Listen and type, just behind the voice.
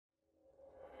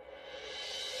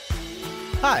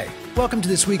Hi, welcome to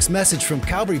this week's message from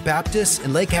Calvary Baptist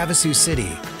in Lake Havasu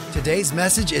City. Today's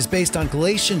message is based on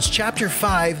Galatians chapter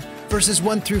 5, verses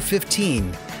 1 through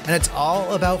 15, and it's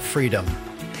all about freedom.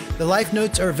 The life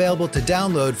notes are available to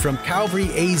download from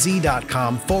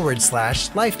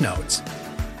calvaryaz.com/life notes.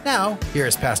 Now, here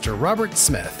is Pastor Robert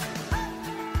Smith.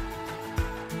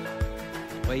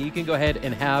 Well, you can go ahead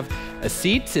and have a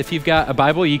seat. If you've got a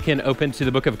Bible, you can open to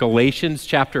the book of Galatians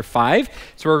chapter 5.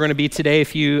 So we're going to be today.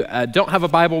 If you don't have a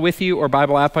Bible with you or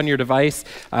Bible app on your device,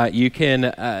 you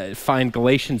can find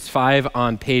Galatians 5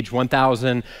 on page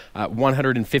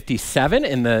 1157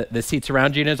 in the seats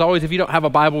around you. And as always, if you don't have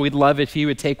a Bible, we'd love if you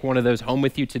would take one of those home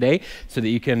with you today so that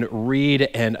you can read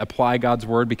and apply God's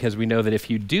word, because we know that if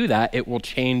you do that, it will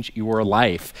change your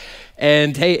life.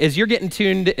 And hey, as you're getting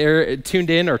tuned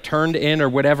in or turned in or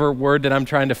whatever word that I'm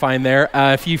trying to find there,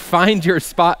 if you find your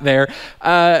spot there,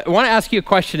 I want to ask you a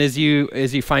question as you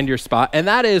find your spot, and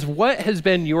that is, what has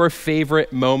been your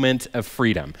favorite moment of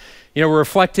freedom? You know, we're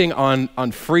reflecting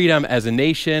on freedom as a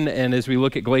nation, and as we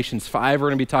look at Galatians 5, we're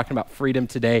going to be talking about freedom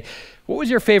today. What was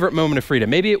your favorite moment of freedom?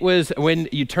 Maybe it was when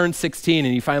you turned 16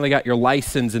 and you finally got your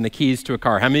license and the keys to a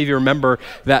car. How many of you remember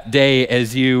that day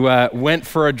as you went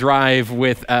for a drive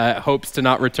with hopes to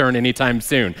not return anytime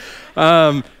soon?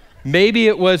 Maybe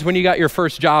it was when you got your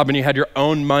first job and you had your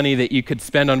own money that you could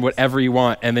spend on whatever you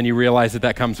want, and then you realize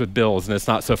that comes with bills and it's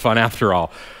not so fun after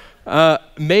all.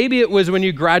 Maybe it was when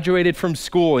you graduated from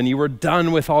school and you were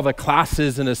done with all the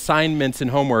classes and assignments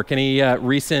and homework. Any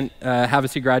recent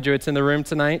Havasu graduates in the room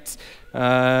tonight?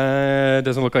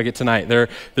 Doesn't look like it tonight.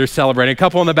 They're celebrating. A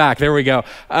couple in the back. There we go.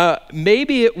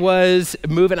 Maybe it was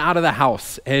moving out of the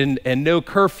house and no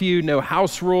curfew, no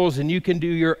house rules, and you can do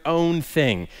your own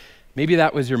thing. Maybe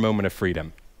that was your moment of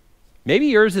freedom. Maybe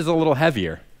yours is a little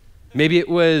heavier. Maybe it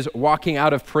was walking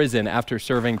out of prison after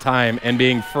serving time and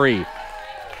being free.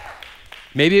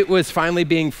 Maybe it was finally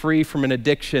being free from an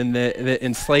addiction that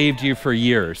enslaved you for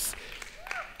years.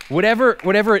 Whatever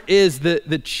it is,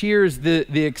 the cheers,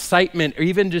 the excitement, or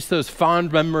even just those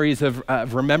fond memories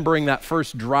of remembering that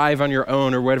first drive on your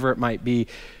own or whatever it might be,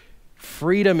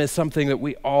 freedom is something that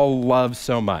we all love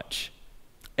so much.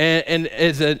 And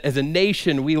as a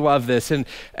nation, we love this. And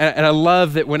I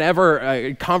love that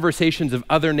whenever conversations of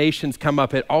other nations come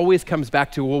up, it always comes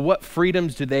back to, well, what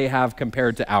freedoms do they have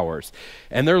compared to ours?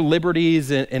 And their liberties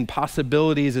and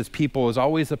possibilities as people is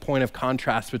always a point of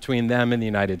contrast between them and the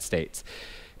United States.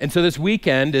 And so this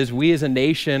weekend, as we as a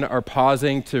nation are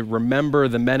pausing to remember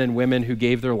the men and women who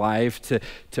gave their life to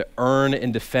earn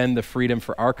and defend the freedom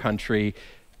for our country,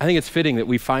 I think it's fitting that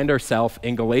we find ourselves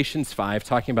in Galatians 5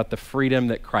 talking about the freedom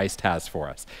that Christ has for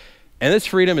us. And this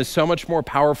freedom is so much more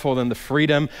powerful than the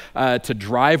freedom to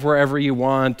drive wherever you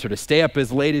want or to stay up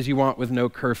as late as you want with no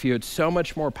curfew. It's so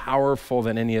much more powerful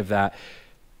than any of that,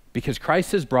 because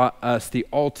Christ has brought us the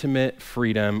ultimate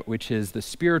freedom, which is the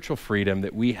spiritual freedom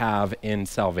that we have in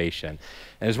salvation.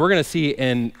 And as we're going to see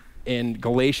in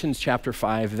Galatians chapter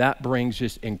 5, that brings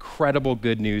just incredible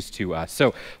good news to us.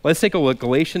 So let's take a look.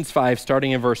 Galatians 5, starting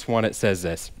in verse 1, it says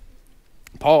this.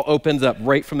 Paul opens up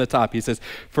right from the top. He says,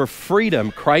 "For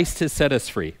freedom Christ has set us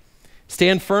free.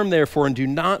 Stand firm, therefore, and do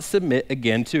not submit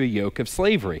again to a yoke of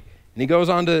slavery." And he goes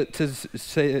on to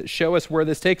show us where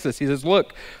this takes us. He says,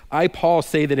 "Look, I, Paul,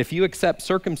 say that if you accept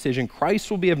circumcision,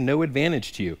 Christ will be of no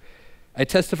advantage to you. I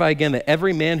testify again that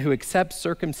every man who accepts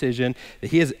circumcision,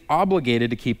 that he is obligated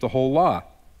to keep the whole law.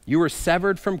 You were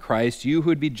severed from Christ, you who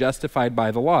would be justified by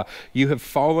the law. You have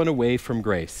fallen away from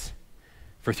grace.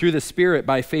 For through the Spirit,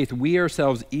 by faith, we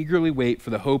ourselves eagerly wait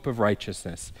for the hope of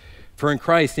righteousness. For in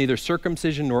Christ, neither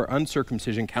circumcision nor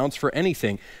uncircumcision counts for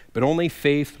anything, but only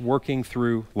faith working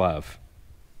through love."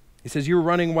 He says, "You were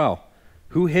running well.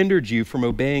 Who hindered you from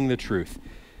obeying the truth?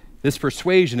 This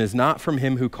persuasion is not from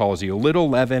him who calls you. A little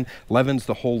leaven leavens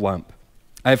the whole lump.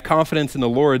 I have confidence in the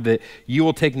Lord that you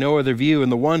will take no other view,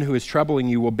 and the one who is troubling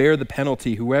you will bear the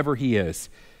penalty, whoever he is.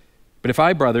 But if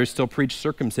I, brothers, still preach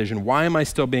circumcision, why am I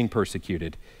still being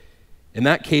persecuted? In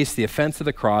that case, the offense of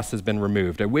the cross has been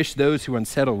removed. I wish those who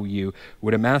unsettle you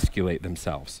would emasculate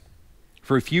themselves.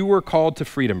 For if you were called to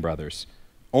freedom, brothers,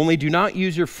 only do not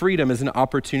use your freedom as an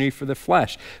opportunity for the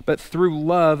flesh, but through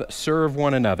love serve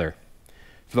one another.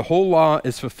 For the whole law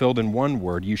is fulfilled in one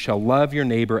word, you shall love your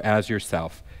neighbor as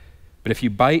yourself. But if you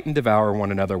bite and devour one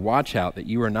another, watch out that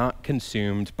you are not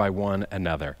consumed by one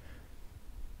another."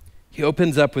 He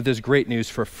opens up with this great news.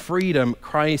 For freedom,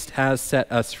 Christ has set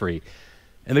us free.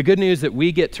 And the good news that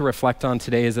we get to reflect on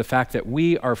today is the fact that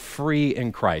we are free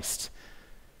in Christ.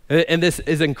 And this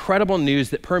is incredible news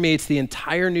that permeates the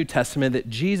entire New Testament, that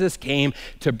Jesus came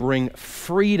to bring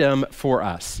freedom for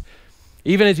us.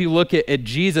 Even as you look at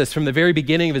Jesus from the very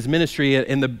beginning of his ministry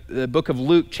in the book of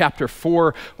Luke chapter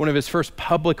 4, one of his first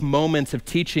public moments of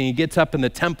teaching, he gets up in the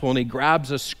temple and he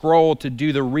grabs a scroll to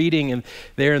do the reading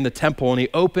there in the temple, and he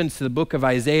opens to the book of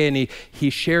Isaiah and he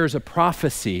shares a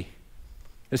prophecy.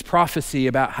 This prophecy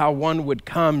about how one would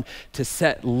come to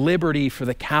set liberty for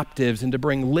the captives and to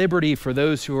bring liberty for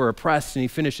those who are oppressed. And he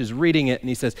finishes reading it and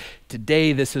he says,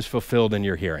 "Today this is fulfilled in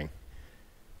your hearing."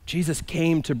 Jesus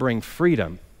came to bring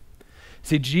freedom.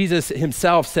 See, Jesus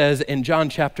himself says in John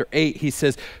chapter 8, he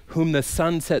says, "Whom the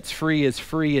Son sets free is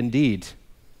free indeed."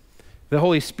 The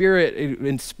Holy Spirit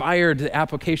inspired the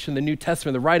application of the New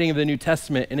Testament, the writing of the New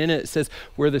Testament, and in it says,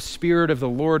 where the Spirit of the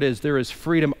Lord is, there is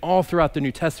freedom. All throughout the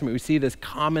New Testament, we see this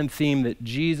common theme that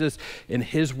Jesus in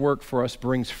his work for us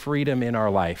brings freedom in our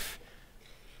life.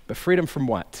 But freedom from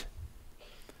what?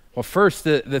 Well, first,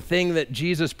 the thing that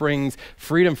Jesus brings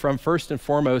freedom from, first and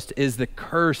foremost, is the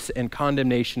curse and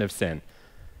condemnation of sin.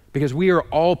 Because we are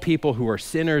all people who are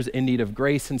sinners in need of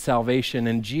grace and salvation,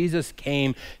 and Jesus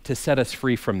came to set us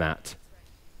free from that.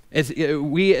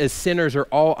 We as sinners are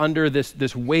all under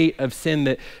this weight of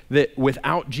sin that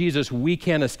without Jesus we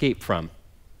can't escape from.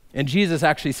 And Jesus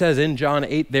actually says in John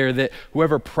 8 there that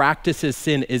whoever practices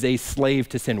sin is a slave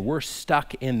to sin. We're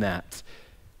stuck in that.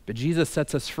 But Jesus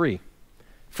sets us free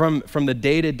from the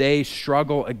day-to-day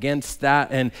struggle against that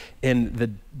and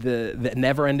the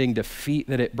never-ending defeat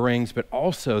that it brings, but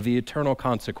also the eternal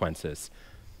consequences.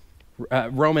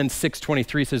 Romans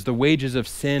 6:23 says, "The wages of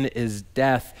sin is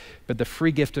death, but the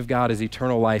free gift of God is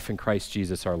eternal life in Christ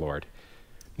Jesus our Lord."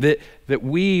 That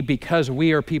we, because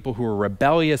we are people who are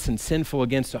rebellious and sinful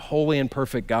against a holy and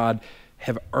perfect God,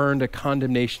 have earned a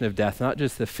condemnation of death, not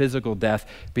just the physical death,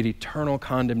 but eternal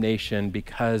condemnation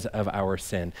because of our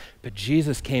sin. But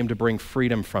Jesus came to bring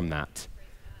freedom from that.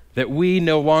 That we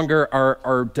no longer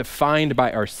are defined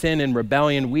by our sin and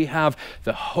rebellion. We have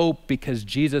the hope because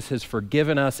Jesus has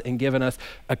forgiven us and given us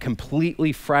a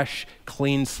completely fresh,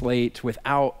 clean slate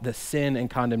without the sin and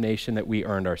condemnation that we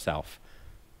earned ourselves.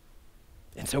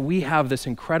 And so we have this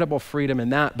incredible freedom in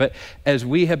that. But as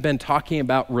we have been talking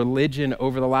about religion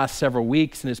over the last several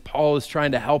weeks, and as Paul is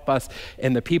trying to help us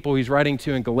and the people he's writing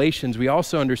to in Galatians, we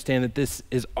also understand that this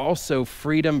is also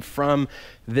freedom from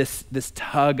this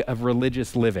tug of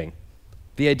religious living.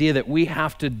 The idea that we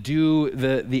have to do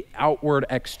the outward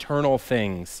external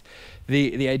things.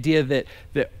 The idea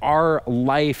that our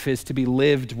life is to be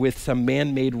lived with some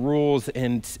man-made rules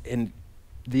and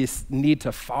this need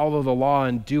to follow the law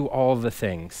and do all the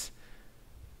things.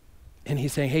 And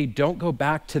he's saying, hey, don't go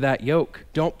back to that yoke.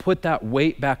 Don't put that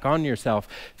weight back on yourself,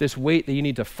 this weight that you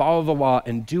need to follow the law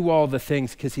and do all the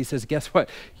things, because he says, guess what?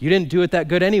 You didn't do it that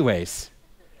good anyways.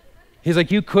 He's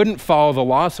like, you couldn't follow the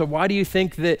law, so why do you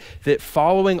think that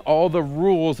following all the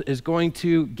rules is going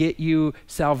to get you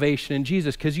salvation in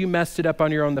Jesus? Because you messed it up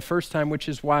on your own the first time, which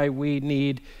is why we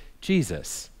need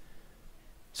Jesus.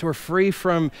 So we're free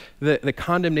from the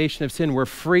condemnation of sin. We're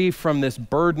free from this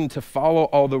burden to follow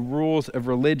all the rules of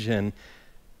religion.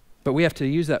 But we have to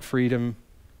use that freedom,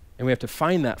 and we have to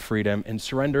find that freedom in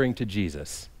surrendering to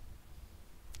Jesus.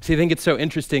 See, I think it's so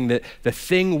interesting that the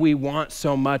thing we want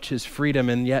so much is freedom,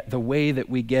 and yet the way that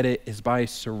we get it is by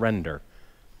surrender,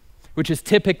 which is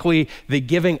typically the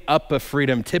giving up of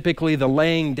freedom, typically the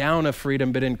laying down of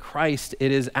freedom, but in Christ,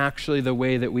 it is actually the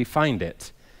way that we find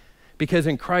it. Because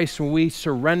in Christ, when we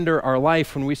surrender our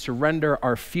life, when we surrender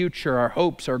our future, our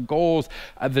hopes, our goals,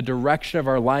 the direction of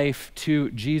our life to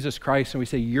Jesus Christ, and we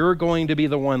say, you're going to be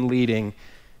the one leading,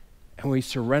 and we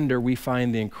surrender, we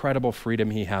find the incredible freedom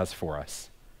he has for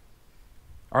us.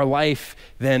 Our life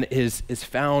then is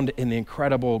found in the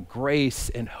incredible grace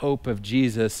and hope of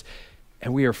Jesus,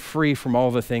 and we are free from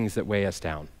all the things that weigh us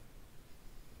down.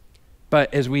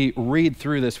 But as we read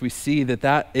through this, we see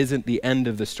that isn't the end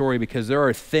of the story, because there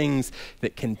are things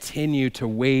that continue to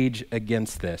wage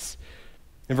against this.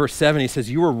 In verse 7, he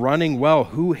says, you were running well.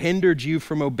 Who hindered you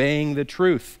from obeying the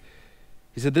truth?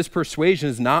 He said, this persuasion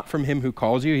is not from him who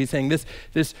calls you. He's saying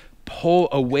this pull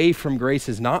away from grace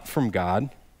is not from God.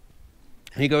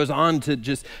 And he goes on to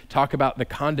just talk about the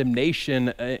condemnation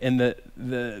and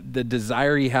the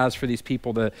desire he has for these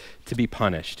people to be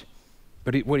punished.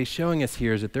 But what he's showing us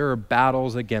here is that there are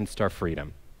battles against our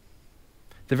freedom.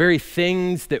 The very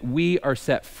things that we are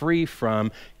set free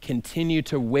from continue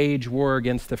to wage war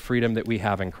against the freedom that we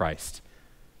have in Christ.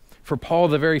 For Paul,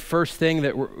 the very first thing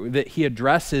that he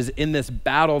addresses in this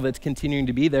battle that's continuing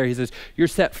to be there, he says, you're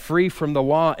set free from the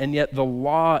law, and yet the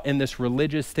law in this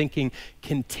religious thinking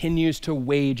continues to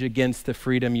wage against the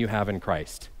freedom you have in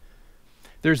Christ.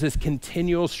 There's this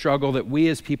continual struggle that we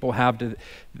as people have to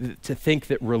think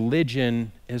that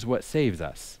religion is what saves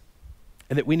us.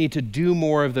 and that we need to do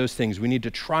more of those things. We need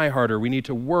to try harder. We need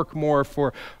to work more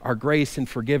for our grace and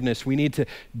forgiveness. We need to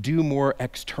do more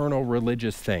external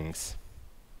religious things.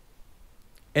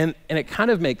 And it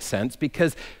kind of makes sense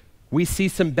because we see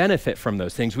some benefit from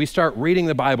those things. We start reading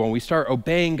the Bible and we start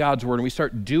obeying God's word and we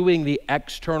start doing the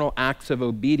external acts of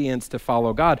obedience to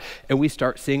follow God, and we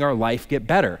start seeing our life get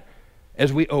better.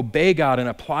 As we obey God and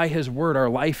apply his word, our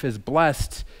life is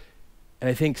blessed. And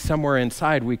I think somewhere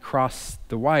inside we cross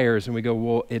the wires and we go,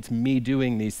 well, it's me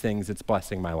doing these things that's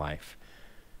blessing my life.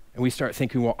 And we start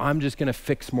thinking, well, I'm just going to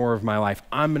fix more of my life.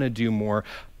 I'm going to do more.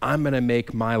 I'm going to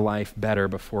make my life better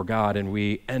before God. And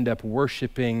we end up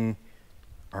worshiping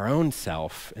our own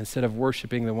self instead of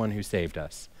worshiping the one who saved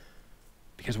us.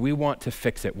 Because we want to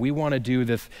fix it. We want to do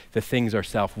the things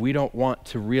ourselves. We don't want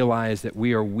to realize that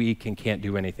we are weak and can't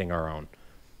do anything our own.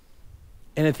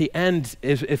 And at the end,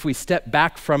 if we step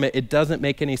back from it, it doesn't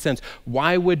make any sense.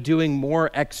 Why would doing more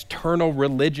external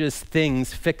religious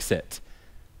things fix it?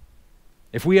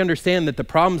 If we understand that the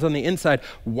problem's on the inside,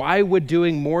 why would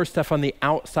doing more stuff on the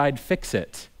outside fix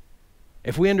it?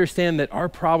 If we understand that our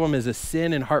problem is a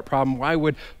sin and heart problem, why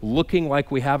would looking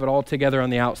like we have it all together on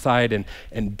the outside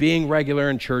and being regular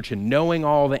in church and knowing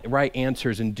all the right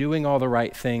answers and doing all the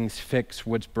right things fix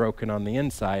what's broken on the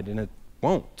inside? And it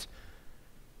won't.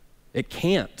 It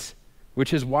can't,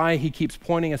 which is why he keeps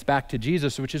pointing us back to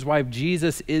Jesus, which is why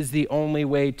Jesus is the only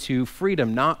way to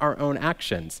freedom, not our own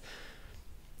actions.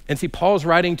 And see, Paul's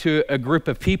writing to a group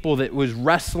of people that was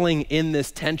wrestling in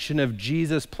this tension of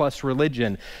Jesus plus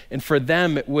religion. And for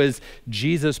them, it was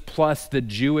Jesus plus the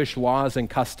Jewish laws and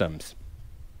customs.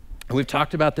 And we've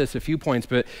talked about this a few points,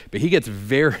 but he gets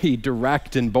very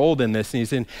direct and bold in this. And he's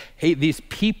saying, hey, these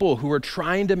people who are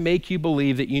trying to make you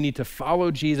believe that you need to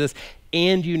follow Jesus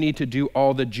and you need to do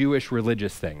all the Jewish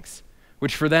religious things,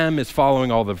 which for them is following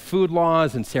all the food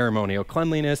laws and ceremonial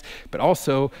cleanliness, but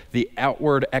also the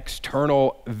outward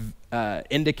external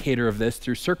indicator of this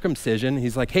through circumcision.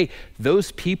 He's like, hey,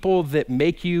 those people that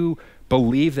make you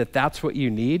believe that that's what you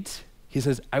need, he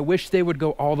says, I wish they would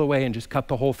go all the way and just cut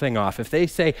the whole thing off. If they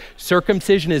say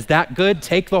circumcision is that good,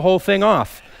 take the whole thing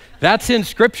off. That's in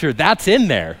Scripture. That's in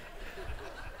there.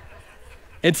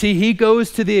 And see, he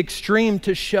goes to the extreme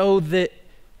to show that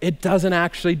it doesn't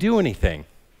actually do anything.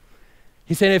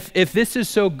 He's saying, if this is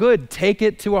so good, take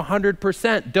it to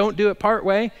 100%. Don't do it part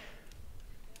way.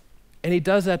 And he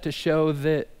does that to show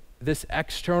that this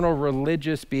external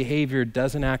religious behavior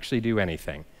doesn't actually do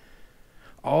anything.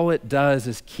 All it does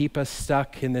is keep us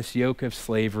stuck in this yoke of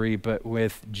slavery, but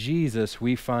with Jesus,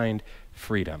 we find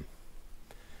freedom.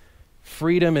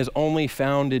 Freedom is only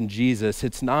found in Jesus.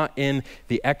 It's not in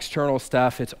the external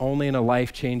stuff. It's only in a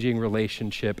life-changing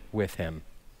relationship with him.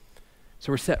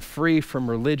 So we're set free from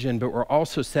religion, but we're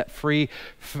also set free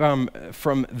from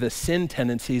the sin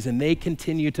tendencies, and they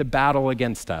continue to battle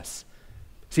against us.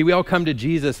 See, we all come to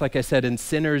Jesus, like I said, as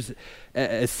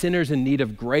sinners in need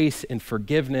of grace and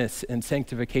forgiveness and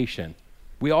sanctification.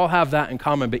 We all have that in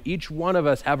common, but each one of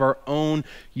us have our own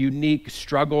unique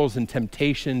struggles and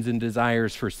temptations and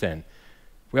desires for sin.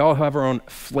 We all have our own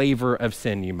flavor of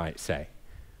sin, you might say.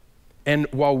 And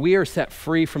while we are set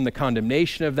free from the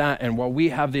condemnation of that, and while we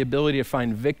have the ability to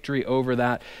find victory over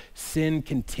that, sin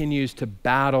continues to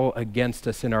battle against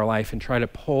us in our life and try to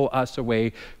pull us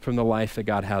away from the life that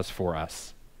God has for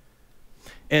us.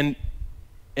 And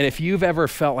if you've ever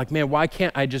felt like, man, why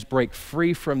can't I just break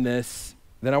free from this?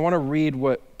 Then I want to read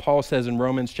what Paul says in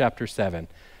Romans chapter 7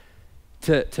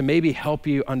 to maybe help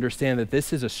you understand that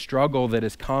this is a struggle that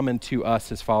is common to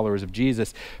us as followers of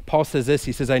Jesus. Paul says this,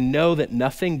 he says, I know that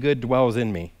nothing good dwells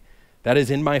in me, that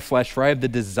is in my flesh, for I have the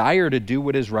desire to do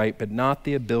what is right, but not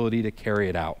the ability to carry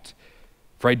it out.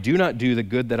 For I do not do the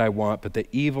good that I want, but the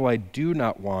evil I do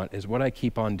not want is what I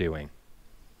keep on doing.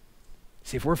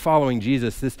 See, if we're following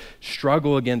Jesus, this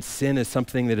struggle against sin is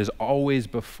something that is always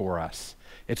before us.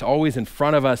 It's always in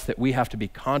front of us that we have to be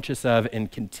conscious of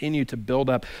and continue to build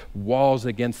up walls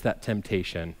against that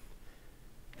temptation.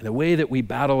 And the way that we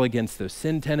battle against those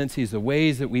sin tendencies, the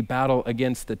ways that we battle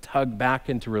against the tug back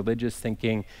into religious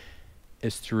thinking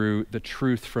is through the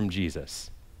truth from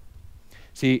Jesus.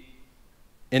 See,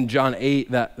 in John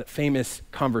 8, that famous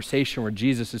conversation where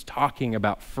Jesus is talking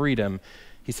about freedom,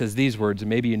 he says these words, and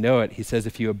maybe you know it. He says,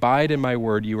 if you abide in my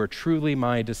word, you are truly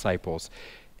my disciples,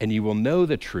 and you will know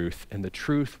the truth, and the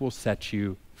truth will set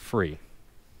you free.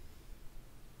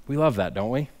 We love that, don't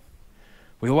we?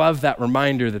 We love that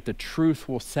reminder that the truth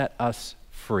will set us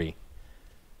free.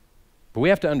 But we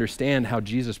have to understand how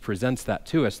Jesus presents that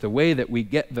to us. The way that we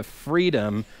get the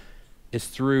freedom is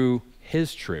through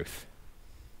his truth.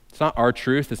 It's not our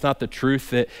truth. It's not the truth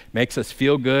that makes us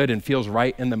feel good and feels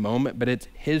right in the moment, but it's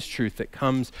his truth that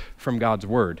comes from God's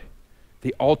word,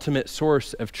 the ultimate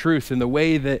source of truth. And the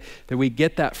way that we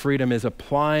get that freedom is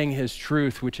applying his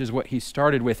truth, which is what he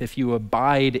started with. If you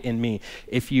abide in me,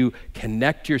 if you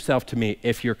connect yourself to me,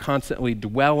 if you're constantly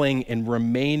dwelling and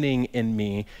remaining in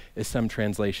me, as some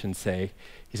translations say,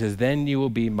 he says, then you will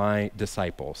be my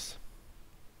disciples.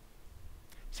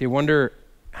 See, I wonder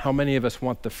how many of us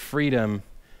want the freedom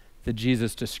that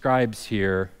Jesus describes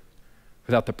here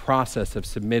without the process of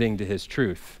submitting to his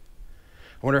truth.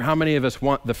 I wonder how many of us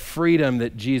want the freedom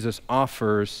that Jesus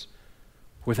offers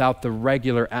without the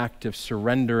regular act of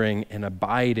surrendering and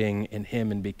abiding in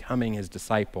him and becoming his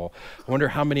disciple. I wonder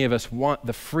how many of us want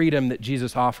the freedom that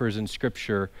Jesus offers in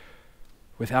Scripture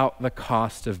without the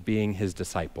cost of being his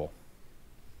disciple.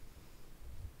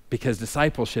 Because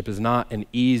discipleship is not an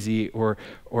easy or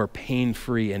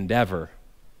pain-free endeavor.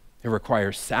 It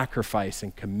requires sacrifice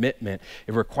and commitment.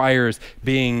 It requires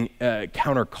being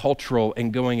countercultural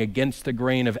and going against the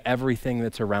grain of everything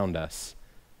that's around us.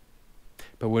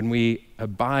 But when we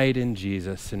abide in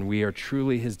Jesus and we are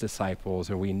truly his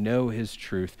disciples and we know his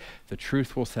truth, the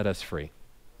truth will set us free.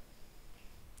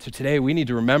 So today we need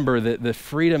to remember that the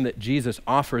freedom that Jesus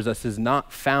offers us is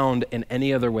not found in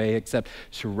any other way except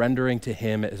surrendering to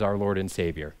him as our Lord and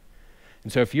Savior.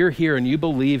 And so if you're here and you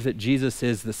believe that Jesus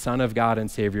is the Son of God and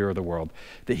Savior of the world,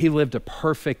 that he lived a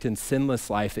perfect and sinless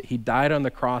life, that he died on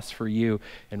the cross for you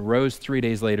and rose 3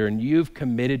 days later, and you've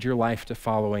committed your life to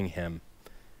following him,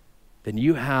 then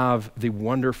you have the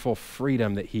wonderful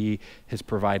freedom that he has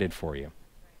provided for you.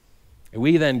 And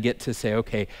we then get to say,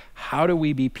 okay, how do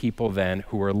we be people then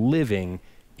who are living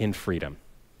in freedom?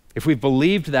 If we've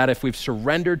believed that, if we've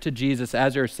surrendered to Jesus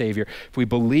as our Savior, if we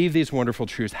believe these wonderful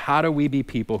truths, how do we be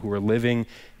people who are living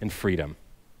in freedom?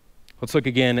 Let's look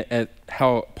again at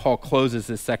how Paul closes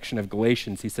this section of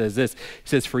Galatians. He says this, he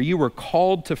says, "For you were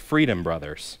called to freedom,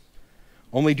 brothers.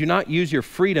 Only do not use your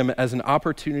freedom as an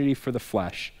opportunity for the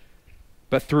flesh,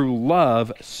 but through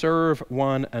love serve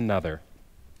one another.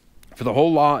 For the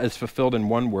whole law is fulfilled in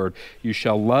one word, you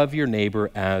shall love your neighbor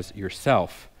as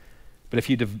yourself. But if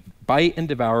you bite and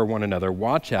devour one another,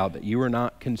 watch out that you are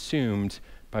not consumed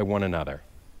by one another."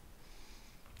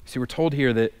 See, we're told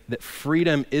here that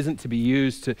freedom isn't to be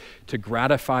used to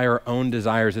gratify our own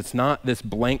desires. It's not this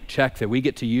blank check that we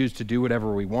get to use to do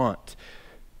whatever we want.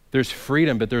 There's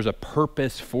freedom, but there's a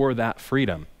purpose for that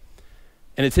freedom.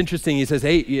 And it's interesting, he says,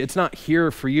 hey, it's not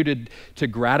here for you to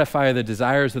gratify the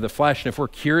desires of the flesh. And if we're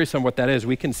curious on what that is,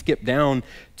 we can skip down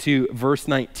to verse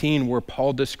 19 where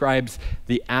Paul describes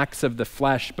the acts of the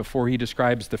flesh before he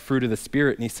describes the fruit of the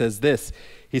Spirit. And he says this,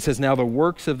 he says, "Now the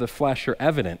works of the flesh are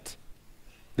evident.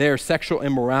 They are sexual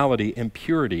immorality,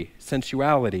 impurity,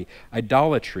 sensuality,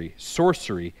 idolatry,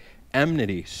 sorcery,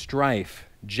 enmity, strife,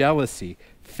 jealousy,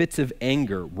 fits of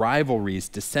anger, rivalries,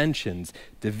 dissensions,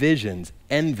 divisions,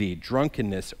 envy,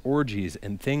 drunkenness, orgies,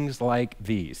 and things like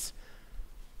these."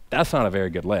 That's not a very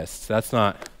good list. That's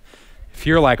not, if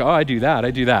you're like, oh, I do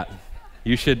that.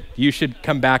 You should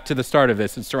come back to the start of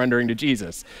this and surrendering to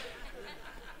Jesus.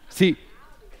 See,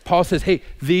 Paul says, hey,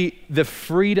 the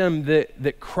freedom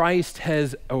that Christ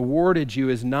has awarded you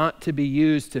is not to be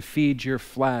used to feed your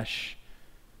flesh.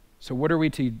 So what are we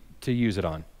to use it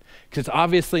on? Because it's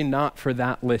obviously not for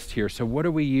that list here. So what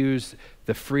do we use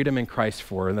the freedom in Christ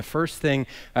for? And the first thing,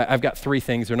 I've got 3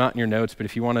 things. They're not in your notes, but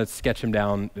if you want to sketch them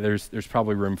down, there's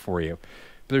probably room for you.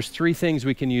 But there's 3 things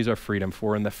we can use our freedom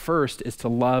for. And the first is to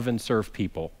love and serve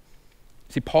people.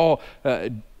 See, Paul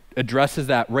addresses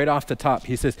that right off the top.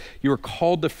 He says, you are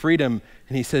called to freedom.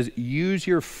 And he says, use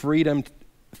your freedom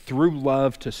through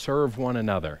love to serve one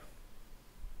another.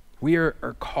 We are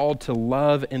called to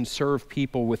love and serve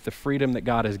people with the freedom that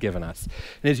God has given us.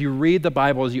 And as you read the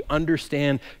Bible, as you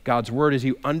understand God's word, as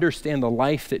you understand the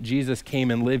life that Jesus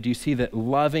came and lived, you see that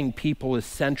loving people is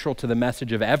central to the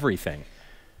message of everything.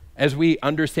 As we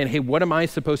understand, hey, what am I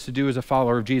supposed to do as a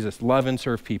follower of Jesus? Love and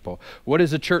serve people. What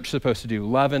is a church supposed to do?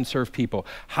 Love and serve people.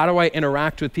 How do I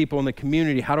interact with people in the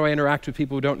community? How do I interact with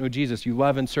people who don't know Jesus? You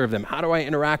love and serve them. How do I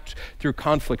interact through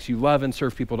conflicts? You love and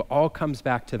serve people. It all comes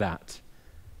back to that.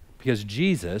 Because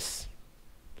Jesus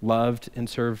loved and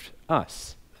served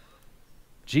us.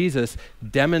 Jesus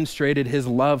demonstrated his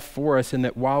love for us in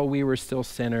that while we were still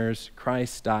sinners,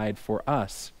 Christ died for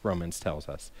us, Romans tells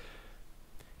us.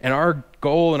 And our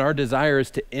goal and our desire is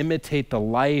to imitate the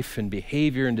life and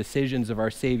behavior and decisions of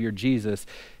our Savior Jesus.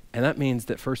 And that means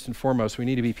that first and foremost, we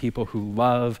need to be people who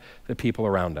love the people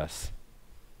around us.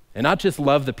 And not just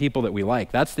love the people that we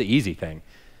like. That's the easy thing.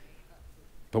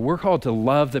 But we're called to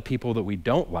love the people that we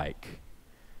don't like.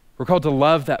 We're called to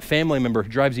love that family member who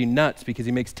drives you nuts because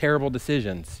he makes terrible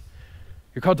decisions.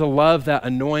 You're called to love that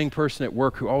annoying person at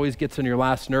work who always gets on your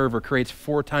last nerve or creates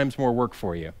 4 times more work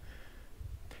for you.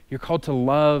 You're called to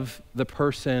love the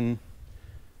person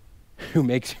who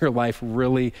makes your life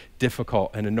really difficult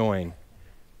and annoying.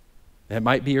 And it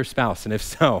might be your spouse, and if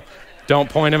so, don't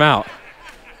point him out.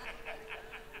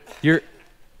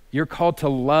 You're called to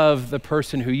love the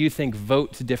person who you think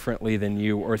votes differently than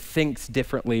you or thinks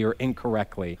differently or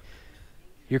incorrectly.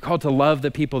 You're called to love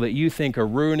the people that you think are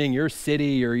ruining your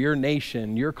city or your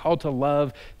nation. You're called to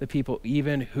love the people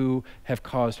even who have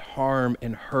caused harm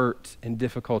and hurt and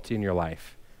difficulty in your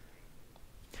life.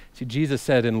 See, Jesus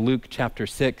said in Luke chapter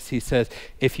 6, he says,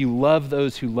 if you love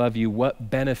those who love you, what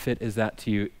benefit is that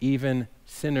to you? Even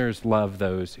sinners love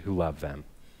those who love them.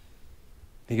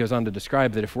 He goes on to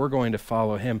describe that if we're going to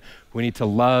follow him, we need to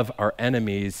love our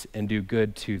enemies and do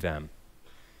good to them.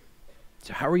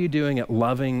 So how are you doing at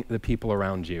loving the people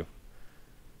around you?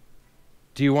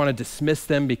 Do you want to dismiss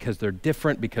them because they're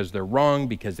different, because they're wrong,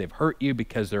 because they've hurt you,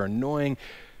 because they're annoying?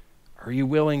 Are you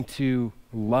willing to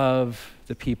love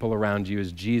the people around you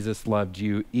as Jesus loved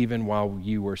you even while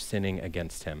you were sinning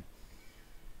against him?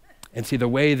 And see, the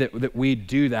way that we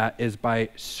do that is by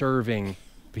serving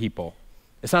people.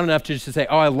 It's not enough to just say,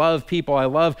 oh, I love people, I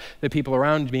love the people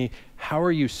around me. How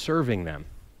are you serving them?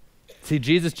 See,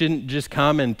 Jesus didn't just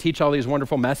come and teach all these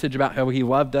wonderful messages about how he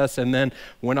loved us and then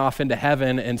went off into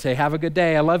heaven and say, have a good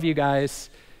day, I love you guys.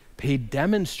 But he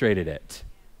demonstrated it.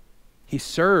 He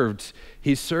served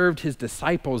his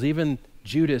disciples, even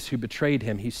Judas who betrayed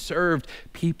him. He served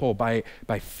people by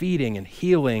feeding and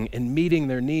healing and meeting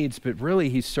their needs, but really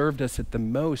he served us at the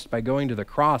most by going to the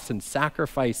cross and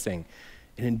sacrificing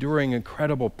and enduring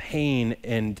incredible pain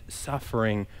and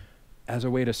suffering as a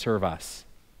way to serve us.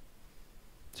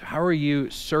 So how are you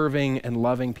serving and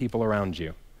loving people around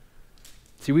you?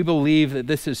 See, we believe that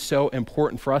this is so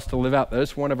important for us to live out.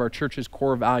 That's one of our church's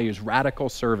core values, radical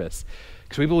service.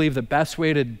 Because we believe the best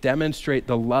way to demonstrate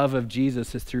the love of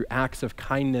Jesus is through acts of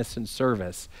kindness and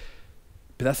service.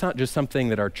 But that's not just something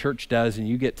that our church does and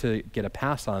you get to get a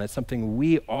pass on. It's something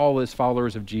we all as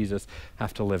followers of Jesus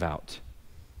have to live out.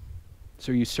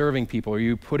 So are you serving people? Are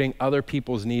you putting other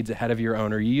people's needs ahead of your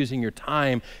own? Are you using your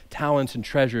time, talents, and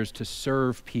treasures to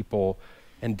serve people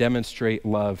and demonstrate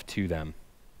love to them?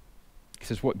 This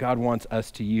is what God wants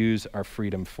us to use our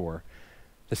freedom for.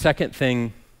 The second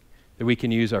thing that we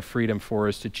can use our freedom for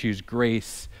is to choose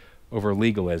grace over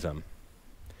legalism.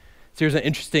 So here's an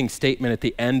interesting statement at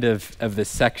the end of this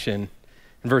section.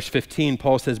 In verse 15,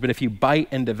 Paul says, but if you bite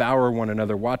and devour one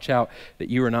another, watch out that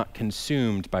you are not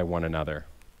consumed by one another.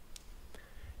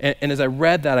 And as I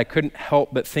read that, I couldn't help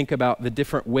but think about the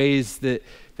different ways that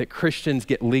Christians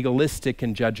get legalistic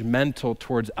and judgmental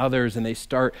towards others, and they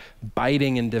start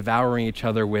biting and devouring each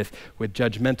other with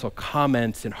judgmental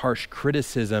comments and harsh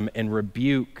criticism and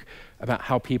rebuke about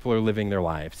how people are living their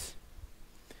lives.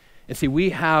 And see, we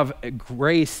have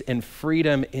grace and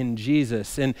freedom in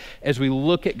Jesus. And as we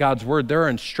look at God's word, there are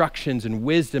instructions and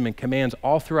wisdom and commands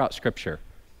all throughout Scripture.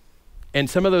 And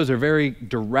some of those are very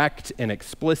direct and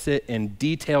explicit and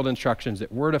detailed instructions that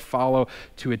we're to follow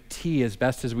to a T as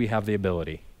best as we have the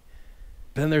ability.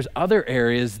 But then there's other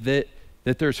areas that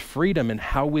there's freedom in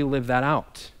how we live that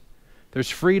out. There's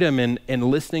freedom in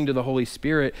listening to the Holy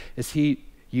Spirit as he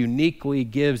uniquely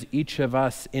gives each of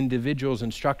us individuals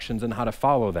instructions on how to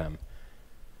follow them.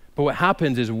 But what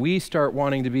happens is we start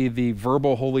wanting to be the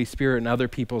verbal Holy Spirit in other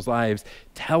people's lives,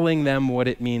 telling them what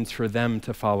it means for them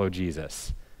to follow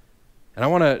Jesus. And I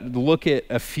want to look at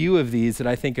a few of these that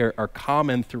I think are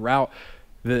common throughout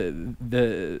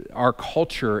our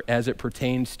culture as it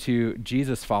pertains to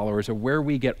Jesus followers, or where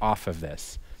we get off of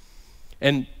this.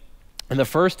 And the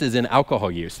first is in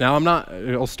alcohol use. Now,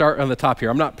 I'll start on the top here.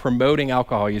 I'm not promoting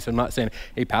alcohol use. I'm not saying,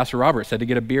 hey, Pastor Robert said to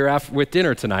get a beer with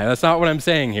dinner tonight. That's not what I'm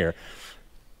saying here.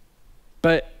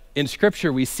 But in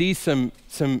Scripture, we see some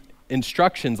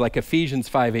instructions like Ephesians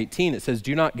 5:18. It says,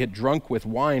 do not get drunk with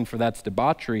wine, for that's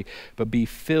debauchery, but be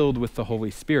filled with the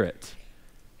Holy Spirit.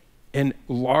 And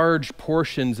large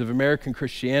portions of American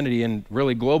Christianity and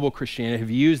really global Christianity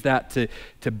have used that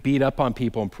to beat up on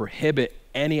people and prohibit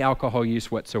any alcohol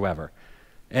use whatsoever.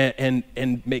 And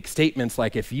make statements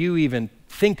like, if you even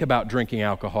think about drinking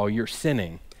alcohol, you're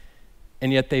sinning.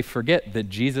 And yet they forget that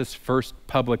Jesus' first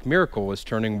public miracle was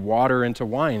turning water into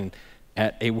wine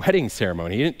at a wedding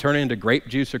ceremony. He didn't turn it into grape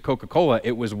juice or Coca-Cola,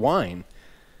 it was wine.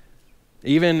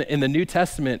 Even in the New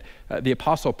Testament, the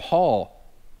Apostle Paul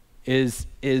is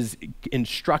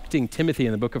instructing Timothy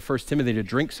in the book of 1 Timothy to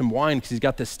drink some wine because he's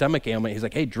got this stomach ailment. He's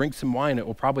like, hey, drink some wine, it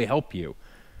will probably help you.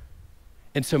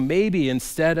 And so maybe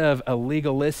instead of a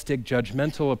legalistic,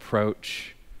 judgmental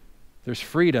approach, there's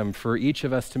freedom for each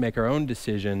of us to make our own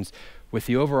decisions with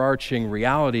the overarching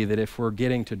reality that if we're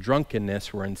getting to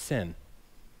drunkenness, we're in sin.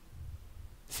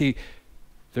 See,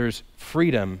 there's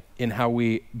freedom in how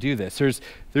we do this.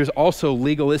 There's also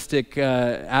legalistic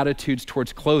attitudes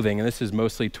towards clothing, and this is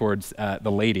mostly towards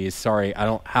the ladies. Sorry, I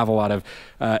don't have a lot of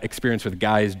experience with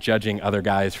guys judging other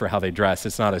guys for how they dress.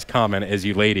 It's not as common as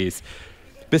you ladies.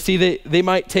 But see, they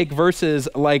might take verses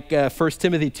like 1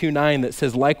 Timothy 2:9 that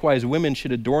says, likewise, women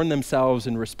should adorn themselves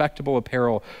in respectable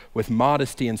apparel with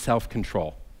modesty and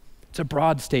self-control. It's a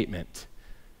broad statement.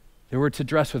 They were to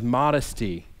dress with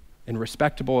modesty and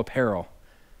respectable apparel.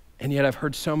 And yet I've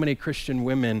heard so many Christian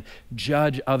women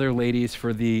judge other ladies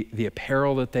for the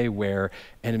apparel that they wear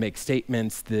and make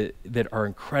statements that are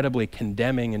incredibly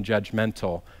condemning and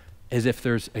judgmental, as if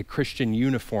there's a Christian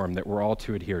uniform that we're all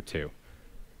to adhere to.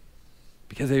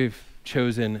 Because they've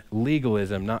chosen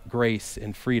legalism, not grace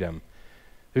and freedom.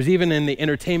 There's even in the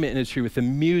entertainment industry with the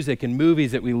music and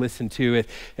movies that we listen to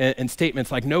and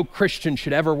statements like no Christian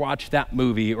should ever watch that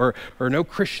movie or no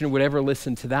Christian would ever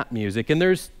listen to that music. And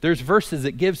there's verses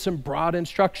that give some broad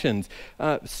instructions.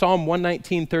 Psalm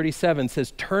 119:37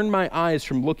 says, turn my eyes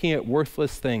from looking at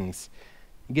worthless things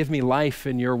and give me life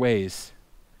in your ways.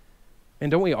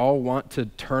 And don't we all want to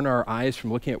turn our eyes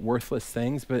from looking at worthless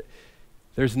things? But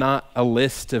there's not a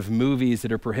list of movies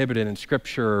that are prohibited in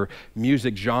Scripture or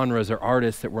music genres or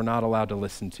artists that we're not allowed to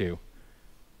listen to.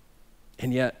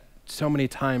 And yet, so many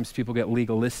times people get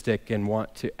legalistic and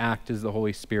want to act as the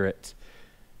Holy Spirit.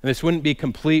 And this wouldn't be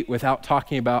complete without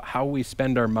talking about how we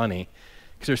spend our money.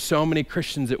 Because there's so many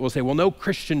Christians that will say, well, no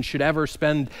Christian should ever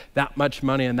spend that much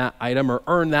money on that item or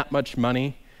earn that much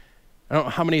money. I don't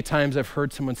know how many times I've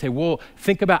heard someone say, well,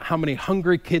 think about how many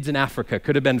hungry kids in Africa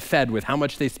could have been fed with how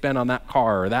much they spent on that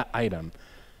car or that item.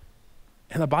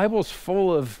 And the Bible's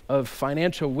full of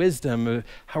financial wisdom, of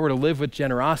how we're to live with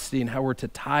generosity and how we're to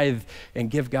tithe and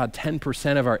give God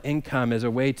 10% of our income as a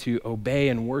way to obey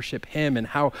and worship Him, and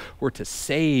how we're to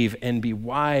save and be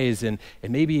wise, and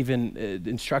maybe even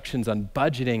instructions on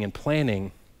budgeting and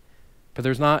planning. But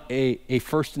there's not a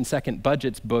first and second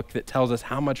budgets book that tells us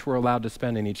how much we're allowed to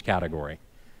spend in each category.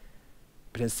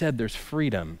 But instead, there's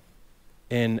freedom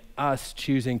in us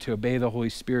choosing to obey the Holy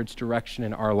Spirit's direction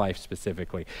in our life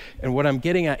specifically. And what I'm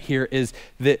getting at here is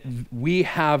that we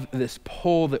have this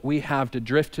pull that we have to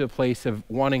drift to a place of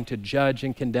wanting to judge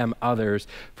and condemn others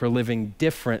for living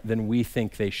different than we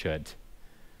think they should.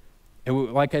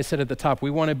 And like I said at the top, we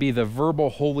want to be the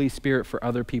verbal Holy Spirit for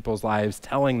other people's lives,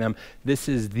 telling them this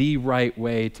is the right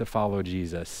way to follow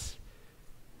Jesus.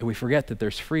 And we forget that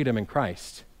there's freedom in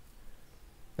Christ.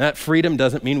 That freedom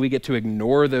doesn't mean we get to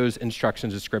ignore those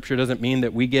instructions of Scripture. It doesn't mean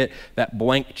that we get that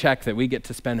blank check that we get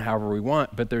to spend however we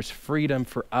want, but there's freedom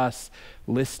for us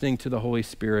listening to the Holy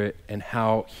Spirit and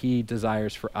how He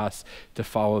desires for us to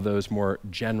follow those more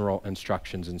general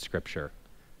instructions in Scripture.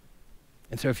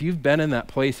 And so if you've been in that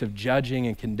place of judging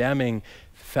and condemning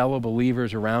fellow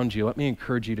believers around you, let me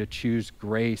encourage you to choose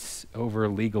grace over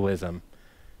legalism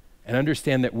and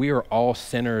understand that we are all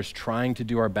sinners trying to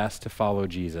do our best to follow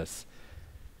Jesus.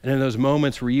 And in those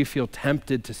moments where you feel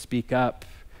tempted to speak up,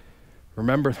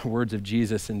 remember the words of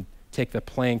Jesus and take the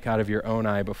plank out of your own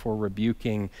eye before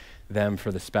rebuking them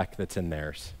for the speck that's in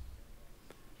theirs.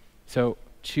 So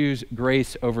choose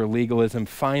grace over legalism.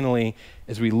 Finally,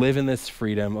 as we live in this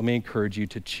freedom, let me encourage you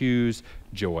to choose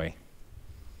joy.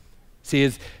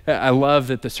 See, I love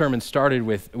that the sermon started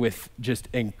with just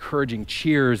encouraging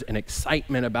cheers and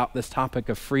excitement about this topic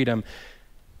of freedom,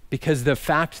 because the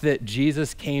fact that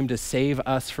Jesus came to save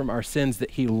us from our sins,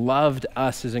 that He loved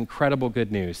us, is incredible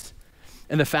good news.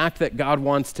 And the fact that God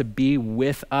wants to be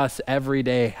with us every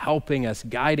day, helping us,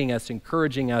 guiding us,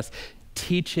 encouraging us,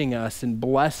 teaching us, and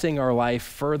blessing our life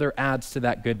further adds to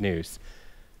that good news.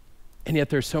 And yet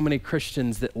there's so many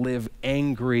Christians that live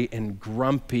angry and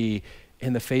grumpy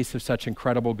in the face of such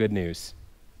incredible good news.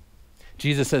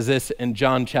 Jesus says this in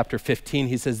John chapter 15.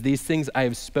 He says, these things I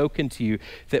have spoken to you,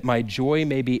 that my joy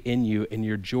may be in you and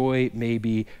your joy may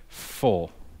be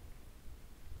full.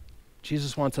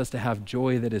 Jesus wants us to have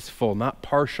joy that is full, not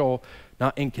partial,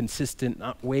 not inconsistent,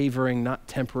 not wavering, not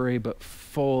temporary, but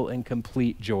full and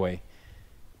complete joy.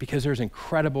 Because there's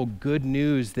incredible good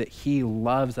news that He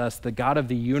loves us. The God of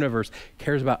the universe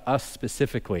cares about us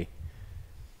specifically.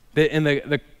 In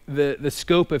the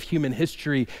scope of human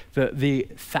history, the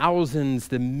thousands,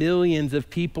 the millions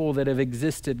of people that have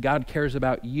existed, God cares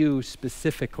about you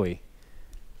specifically.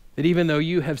 That even though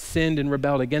you have sinned and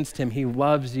rebelled against Him, He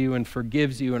loves you and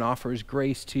forgives you and offers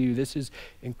grace to you. This is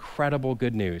incredible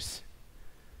good news.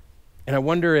 And I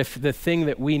wonder if the thing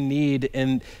that we need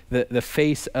in the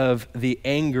face of the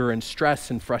anger and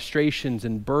stress and frustrations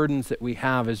and burdens that we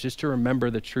have is just to remember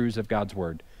the truths of God's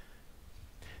word.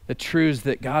 The truths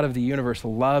that God of the universe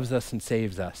loves us and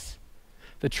saves us.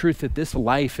 The truth that this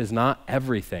life is not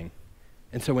everything.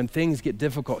 And so when things get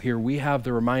difficult here, we have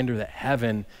the reminder that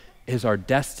heaven is our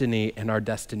destiny and our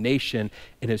destination.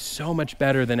 It is so much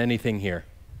better than anything here.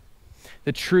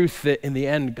 The truth that in the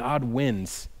end, God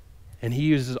wins, and he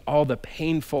uses all the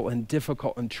painful and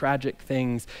difficult and tragic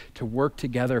things to work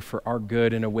together for our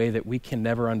good in a way that we can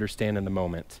never understand in the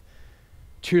moment.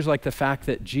 Truths like the fact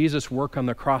that Jesus' work on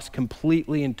the cross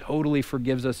completely and totally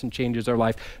forgives us and changes our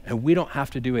life, and we don't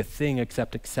have to do a thing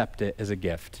except accept it as a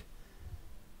gift.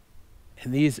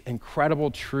 And these incredible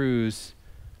truths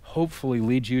hopefully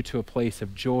lead you to a place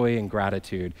of joy and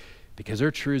gratitude, because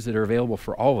they're truths that are available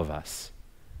for all of us.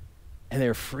 And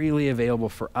they're freely available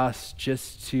for us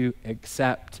just to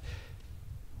accept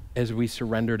as we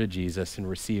surrender to Jesus and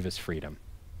receive his freedom.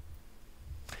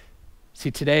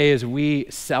 See, today as we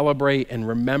celebrate and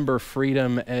remember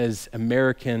freedom as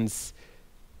Americans,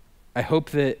 I hope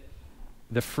that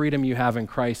the freedom you have in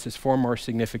Christ is far more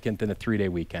significant than a 3-day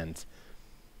weekend.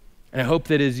 And I hope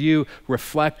that as you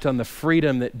reflect on the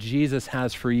freedom that Jesus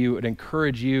has for you, it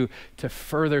encourage you to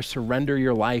further surrender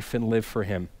your life and live for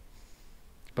him.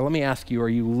 But let me ask you, are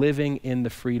you living in the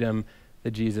freedom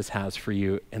that Jesus has for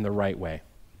you in the right way?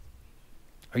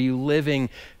 Are you living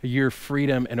your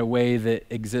freedom in a way that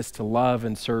exists to love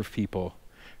and serve people?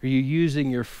 Are you using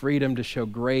your freedom to show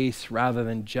grace rather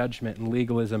than judgment and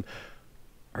legalism?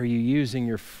 Are you using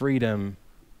your freedom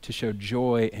to show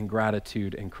joy and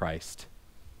gratitude in Christ?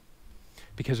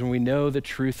 Because when we know the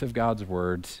truth of God's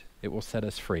words, it will set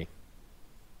us free.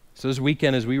 So this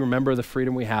weekend, as we remember the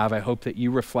freedom we have, I hope that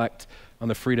you reflect on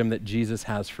the freedom that Jesus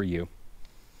has for you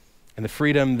and the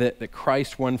freedom that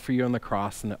Christ won for you on the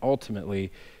cross, and that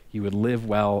ultimately you would live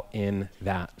well in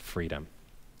that freedom.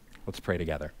 Let's pray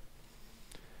together.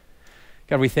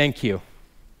 God, we thank you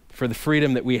for the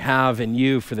freedom that we have in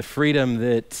you, for the freedom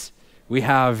that we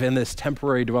have in this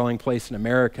temporary dwelling place in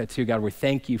America too. God, we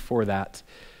thank you for that.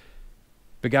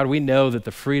 But God, we know that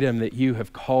the freedom that you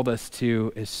have called us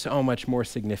to is so much more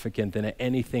significant than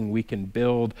anything we can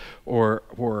build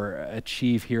or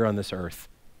achieve here on this earth.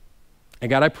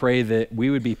 And God, I pray that we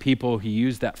would be people who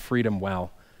use that freedom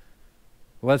well.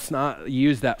 Let's not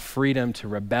use that freedom to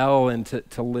rebel and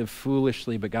to live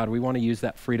foolishly, but God, we want to use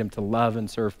that freedom to love and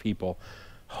serve people,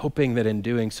 hoping that in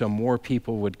doing so, more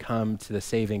people would come to the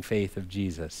saving faith of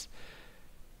Jesus.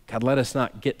 God, let us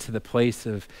not get to the place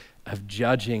of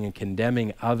judging and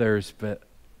condemning others, but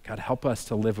God, help us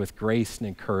to live with grace and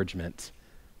encouragement.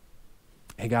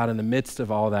 And God, in the midst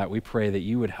of all that, we pray that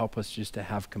you would help us just to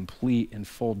have complete and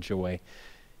full joy,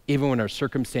 even when our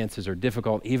circumstances are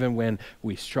difficult, even when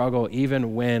we struggle,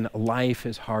 even when life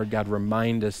is hard. God,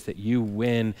 remind us that you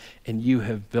win and you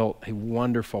have built a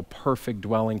wonderful, perfect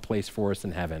dwelling place for us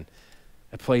in heaven,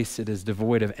 a place that is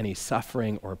devoid of any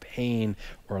suffering or pain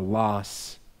or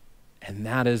loss. And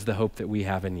that is the hope that we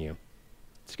have in you.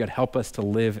 So God, help us to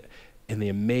live in the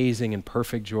amazing and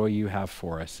perfect joy you have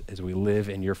for us as we live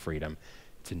in your freedom.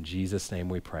 It's in Jesus' name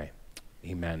we pray.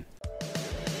 Amen.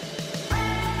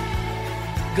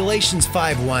 Galatians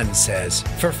 5:1 says,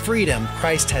 "For freedom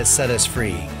Christ has set us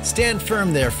free. Stand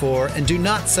firm, therefore, and do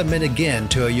not submit again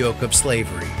to a yoke of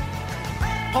slavery."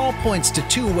 Paul points to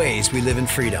two ways we live in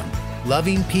freedom: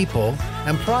 loving people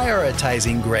and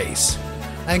prioritizing grace.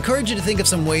 I encourage you to think of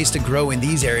some ways to grow in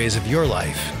these areas of your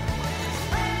life.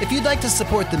 If you'd like to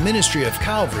support the ministry of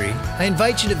Calvary, I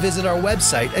invite you to visit our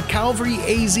website at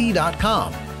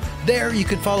calvaryaz.com. There you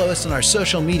can follow us on our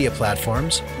social media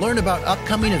platforms, learn about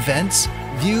upcoming events,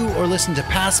 view or listen to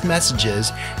past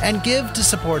messages, and give to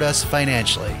support us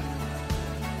financially.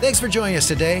 Thanks for joining us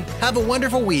today. Have a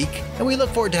wonderful week, and we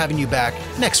look forward to having you back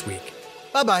next week.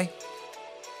 Bye-bye.